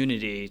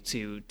opportunity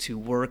to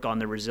work on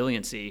the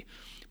resiliency,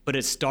 but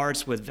it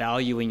starts with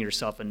valuing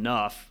yourself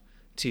enough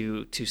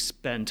to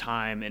spend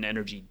time and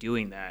energy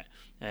doing that.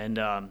 And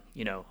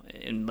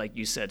and like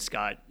you said,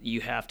 Scott, you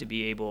have to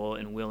be able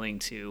and willing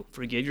to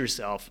forgive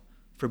yourself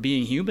for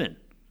being human.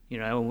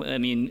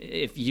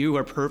 If you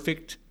are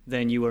perfect,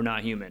 then you are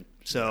not human.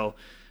 So,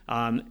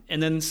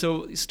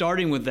 so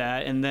starting with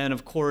that, and then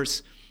of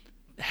course,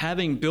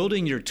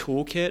 building your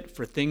toolkit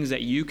for things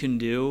that you can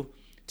do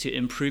to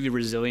improve your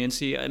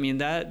resiliency.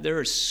 That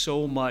there is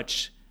so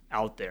much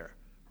out there,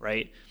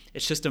 right?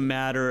 It's just a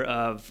matter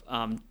of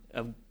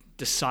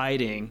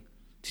deciding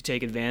to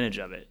take advantage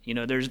of it.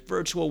 There's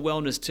virtual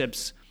wellness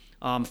tips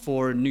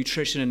for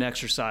nutrition and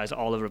exercise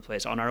all over the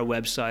place on our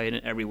website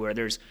and everywhere.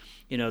 There's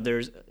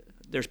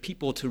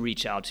people to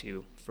reach out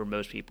to for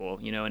most people,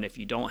 and if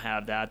you don't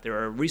have that,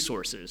 there are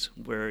resources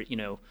where,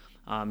 you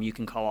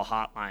can call a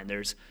hotline.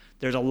 There's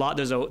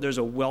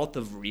a wealth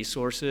of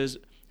resources.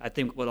 I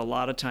think what a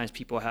lot of times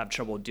people have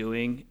trouble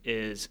doing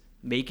is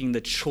making the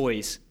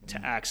choice to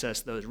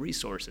access those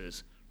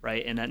resources,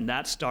 right? And then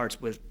that starts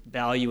with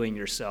valuing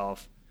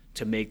yourself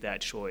to make that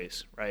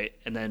choice, right?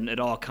 And then it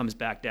all comes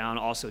back down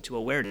also to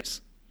awareness,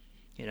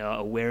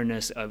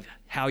 awareness of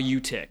how you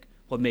tick,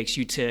 what makes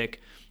you tick,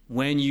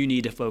 when you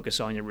need to focus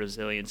on your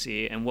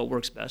resiliency, and what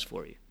works best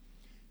for you.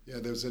 Yeah,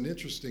 there's an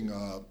interesting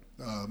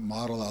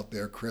model out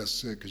there,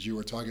 Chris, because you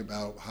were talking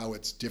about how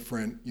it's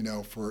different,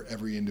 for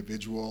every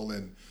individual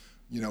and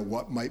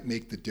what might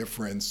make the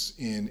difference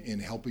in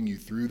helping you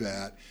through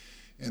that.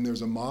 And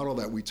there's a model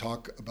that we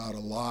talk about a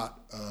lot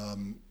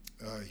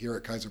here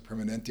at Kaiser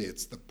Permanente.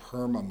 It's the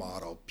PERMA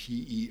model,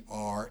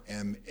 PERMA,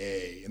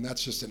 and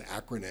that's just an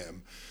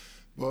acronym.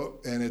 Well,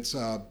 and it's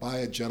by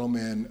a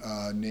gentleman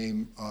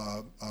named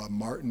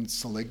Martin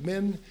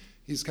Seligman.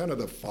 He's kind of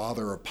the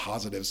father of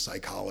positive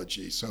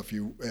psychology. So if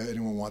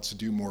anyone wants to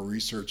do more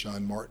research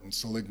on Martin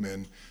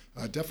Seligman,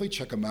 definitely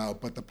check him out.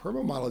 But the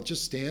PERMA model, it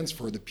just stands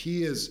for, the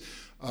P is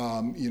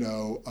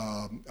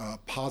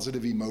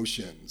positive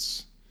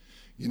emotions.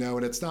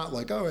 And it's not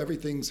like, oh,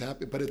 everything's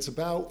happy, but it's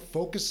about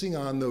focusing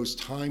on those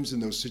times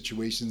and those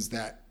situations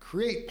that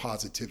create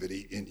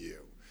positivity in you.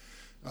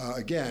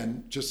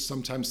 Again, just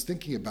sometimes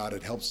thinking about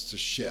it helps to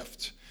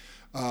shift.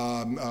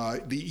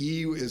 The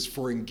E is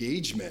for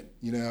engagement.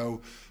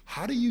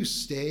 How do you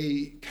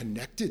stay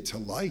connected to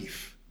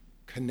life,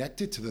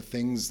 connected to the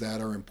things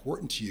that are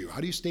important to you? How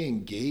do you stay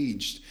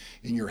engaged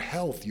in your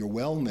health, your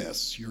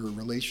wellness, your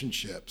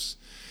relationships?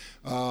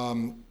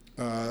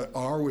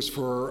 R was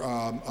for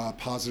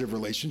positive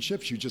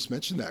relationships. You just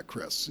mentioned that,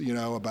 Chris,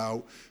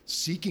 about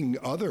seeking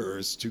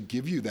others to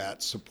give you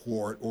that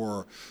support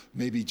or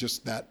maybe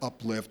just that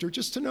uplift or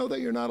just to know that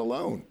you're not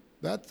alone.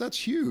 That's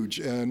huge.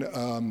 And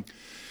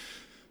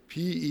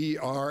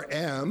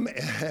PERM,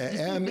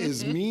 M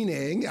is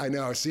meaning. I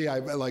know, see, I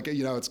like,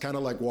 it's kind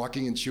of like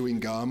walking and chewing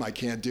gum. I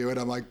can't do it.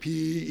 I'm like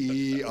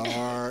PERMM.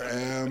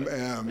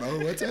 Oh,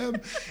 what's M?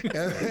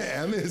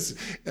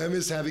 M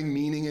is having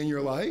meaning in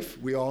your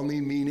life. We all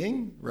need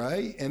meaning,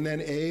 right? And then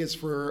A is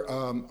for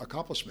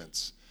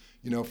accomplishments.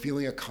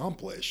 feeling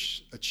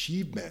accomplished,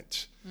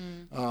 achievement,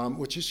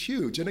 which is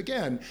huge. And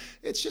again,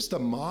 it's just a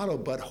model,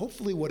 but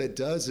hopefully what it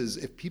does is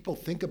if people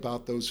think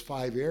about those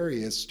 5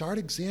 areas, start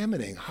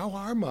examining how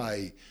are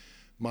my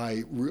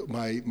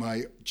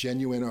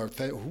genuine,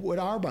 what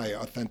are my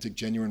authentic,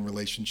 genuine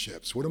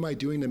relationships? What am I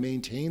doing to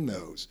maintain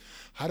those?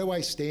 How do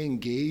I stay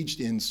engaged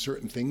in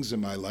certain things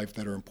in my life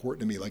that are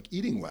important to me, like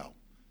eating well,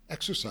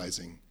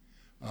 exercising?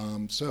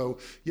 So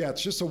yeah,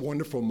 it's just a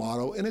wonderful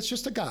model, and it's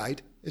just a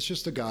guide. It's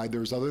just a guide.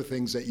 There's other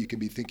things that you can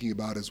be thinking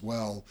about as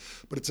well,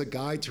 but it's a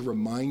guide to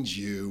remind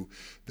you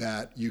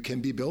that you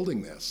can be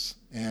building this,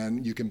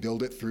 and you can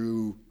build it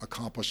through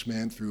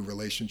accomplishment, through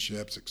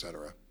relationships,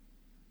 etc.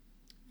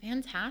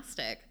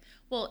 Fantastic.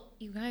 Well,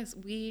 you guys,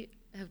 we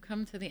have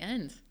come to the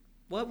end.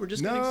 What? We're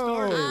just getting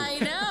started. I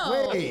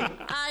know. Wait.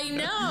 I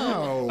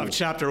know. Of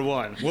chapter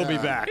 1. We'll be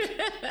back.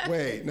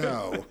 Wait,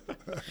 no.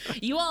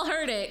 You all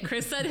heard it.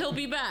 Chris said he'll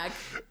be back.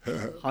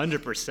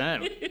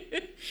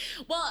 100%.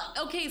 Well,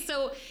 okay,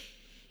 so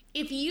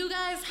if you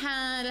guys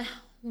had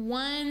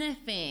one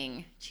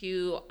thing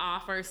to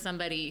offer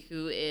somebody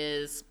who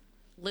is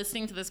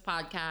listening to this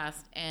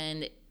podcast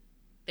and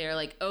they're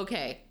like,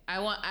 okay, I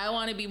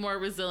want to be more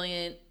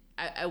resilient.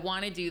 I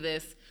want to do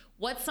this.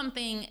 What's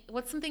something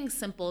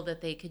simple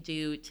that they could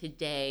do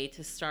today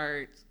to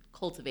start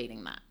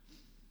cultivating that?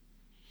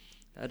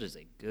 That is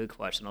a good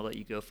question. I'll let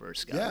you go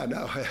first, Scott. Yeah,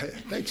 no,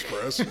 thanks,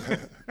 Chris.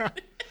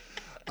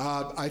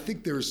 I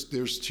think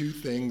there's 2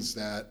 things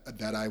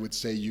that I would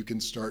say you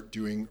can start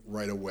doing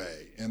right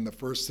away. And the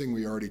first thing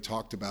we already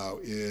talked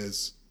about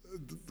is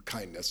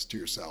kindness to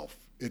yourself.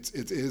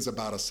 It is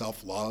about a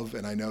self-love,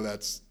 and I know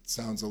that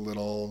sounds a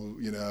little,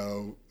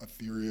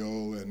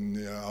 ethereal,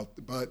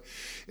 but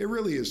it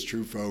really is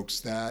true,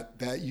 folks,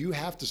 that you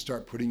have to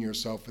start putting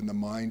yourself in the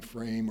mind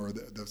frame or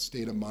the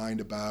state of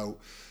mind about,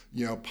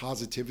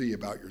 positivity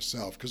about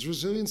yourself, because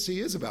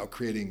resiliency is about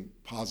creating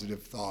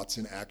positive thoughts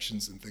and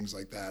actions and things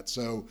like that.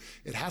 So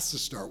it has to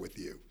start with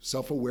you.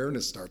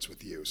 Self-awareness starts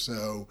with you.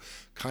 So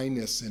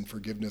kindness and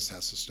forgiveness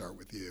has to start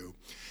with you.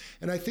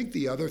 And I think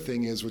the other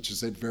thing is, which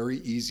is a very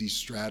easy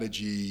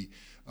strategy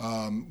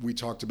we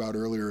talked about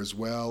earlier as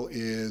well,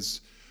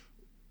 is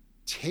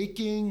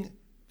taking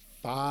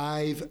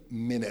 5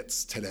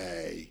 minutes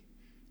today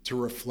to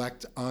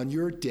reflect on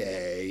your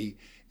day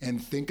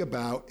and think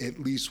about at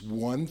least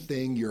one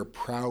thing you're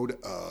proud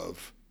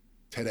of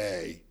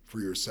today for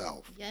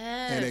yourself.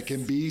 Yes. And it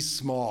can be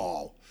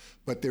small,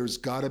 but there's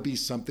got to be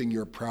something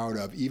you're proud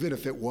of, even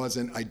if it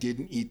wasn't, I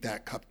didn't eat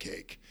that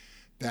cupcake.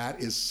 That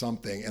is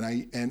something.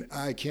 And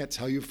I can't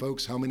tell you,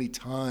 folks, how many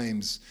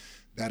times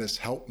that has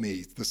helped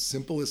me. The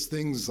simplest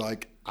things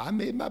like, I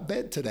made my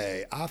bed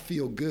today. I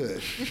feel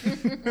good.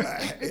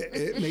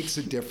 It makes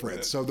a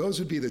difference. So those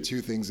would be the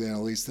 2 things,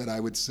 Annalise, that I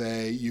would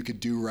say you could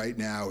do right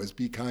now is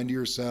be kind to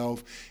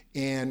yourself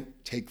and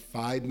take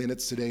 5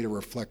 minutes today to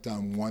reflect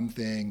on one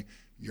thing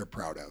you're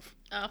proud of.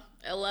 Oh,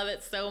 I love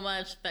it so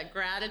much. That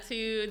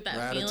gratitude,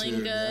 feeling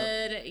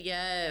good. Yep.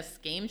 Yes,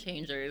 game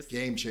changers.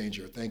 Game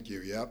changer. Thank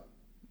you. Yep.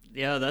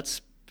 Yeah,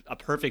 that's a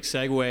perfect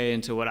segue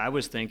into what I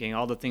was thinking,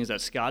 all the things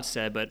that Scott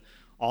said, but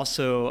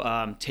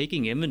also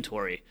taking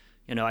inventory.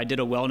 I did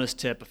a wellness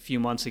tip a few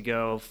months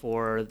ago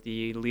for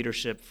the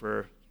leadership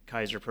for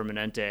Kaiser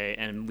Permanente,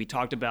 and we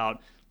talked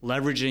about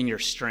leveraging your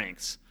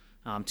strengths.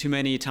 Too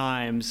many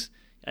times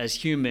as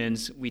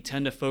humans, we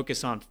tend to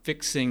focus on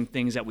fixing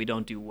things that we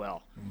don't do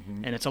well.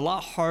 Mm-hmm. And it's a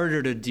lot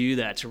harder to do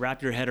that, to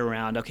wrap your head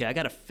around, okay, I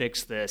got to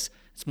fix this.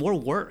 It's more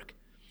work.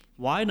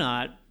 Why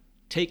not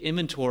take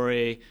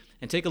inventory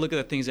and take a look at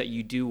the things that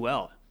you do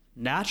well?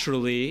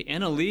 Naturally,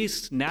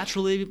 Annalise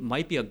naturally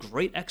might be a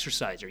great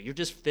exerciser. You're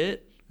just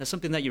fit. That's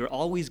something that you've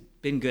always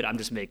been good.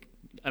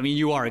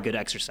 You are a good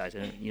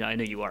exerciser. I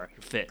know you are.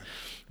 You're fit.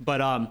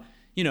 But,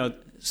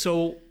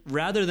 so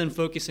rather than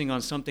focusing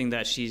on something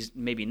that she's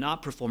maybe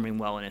not performing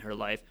well in her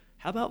life,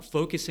 how about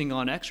focusing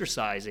on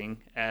exercising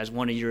as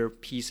one of your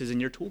pieces in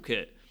your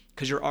toolkit?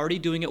 Because you're already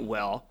doing it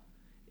well.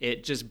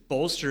 It just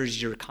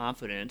bolsters your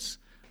confidence.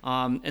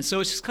 And so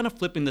it's just kind of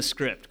flipping the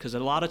script, because a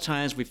lot of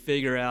times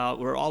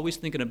we're always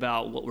thinking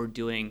about what we're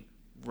doing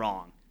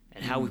wrong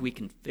and how we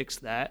can fix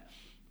that.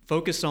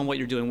 Focus on what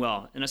you're doing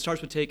well. And it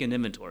starts with taking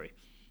inventory.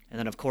 And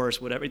then, of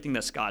course, with everything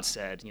that Scott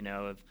said,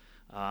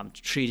 of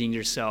treating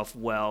yourself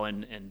well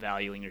and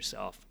valuing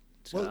yourself.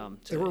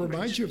 It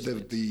reminds you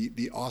of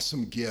the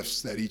awesome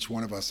gifts that each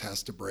one of us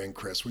has to bring,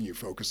 Chris, when you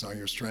focus on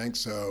your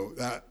strengths. So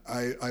that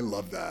I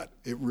love that.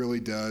 It really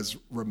does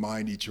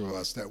remind each of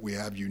us that we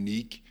have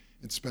unique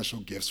and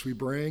special gifts we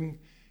bring.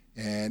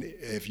 And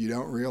if you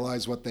don't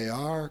realize what they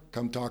are,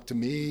 come talk to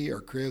me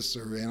or Chris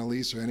or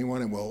Annalise or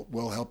anyone, and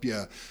we'll help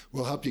you.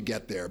 We'll help you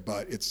get there.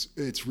 But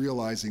it's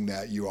realizing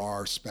that you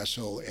are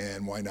special,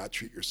 and why not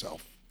treat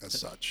yourself as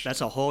such?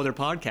 That's a whole other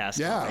podcast.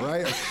 Yeah,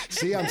 right.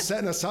 See, I'm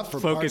setting us up for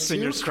focusing part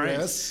 2, your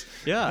strengths.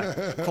 Chris.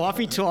 Yeah,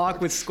 coffee talk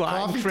with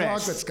Scott and Chris. Coffee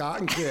talk with Scott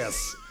and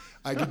Chris.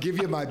 I could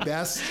give you my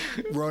best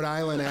Rhode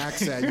Island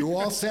accent. You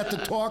all set to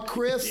talk,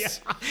 Chris?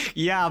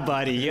 Yeah,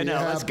 buddy.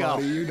 Let's go.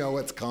 Buddy, you know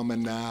what's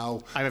coming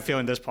now. I have a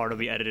feeling this part will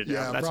be edited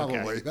out. That's probably.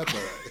 Okay. That's all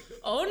right.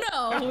 Oh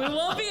no, we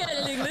won't be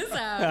editing this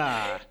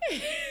out.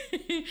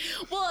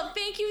 Well,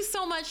 thank you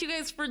so much, you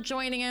guys, for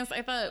joining us.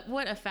 I thought,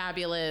 what a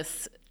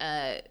fabulous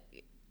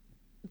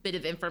bit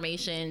of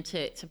information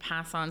to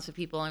pass on to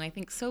people, and I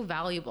think so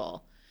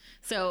valuable.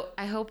 So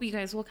I hope you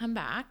guys will come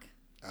back.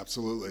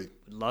 Absolutely.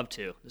 Would love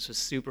to. This was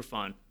super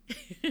fun.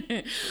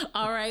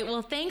 All right.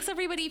 Well, thanks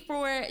everybody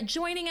for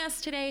joining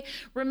us today.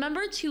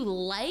 Remember to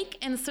like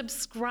and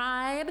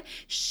subscribe,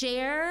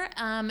 share,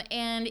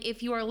 and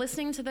if you are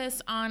listening to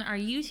this on our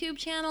YouTube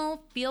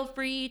channel, feel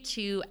free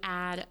to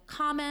add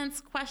comments,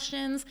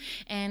 questions,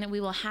 and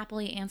we will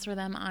happily answer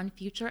them on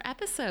future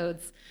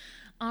episodes.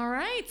 All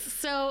right.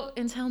 So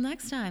until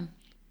next time.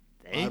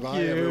 Thank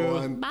Bye-bye, you.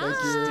 everyone. Bye.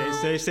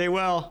 Thank you. Stay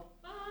well.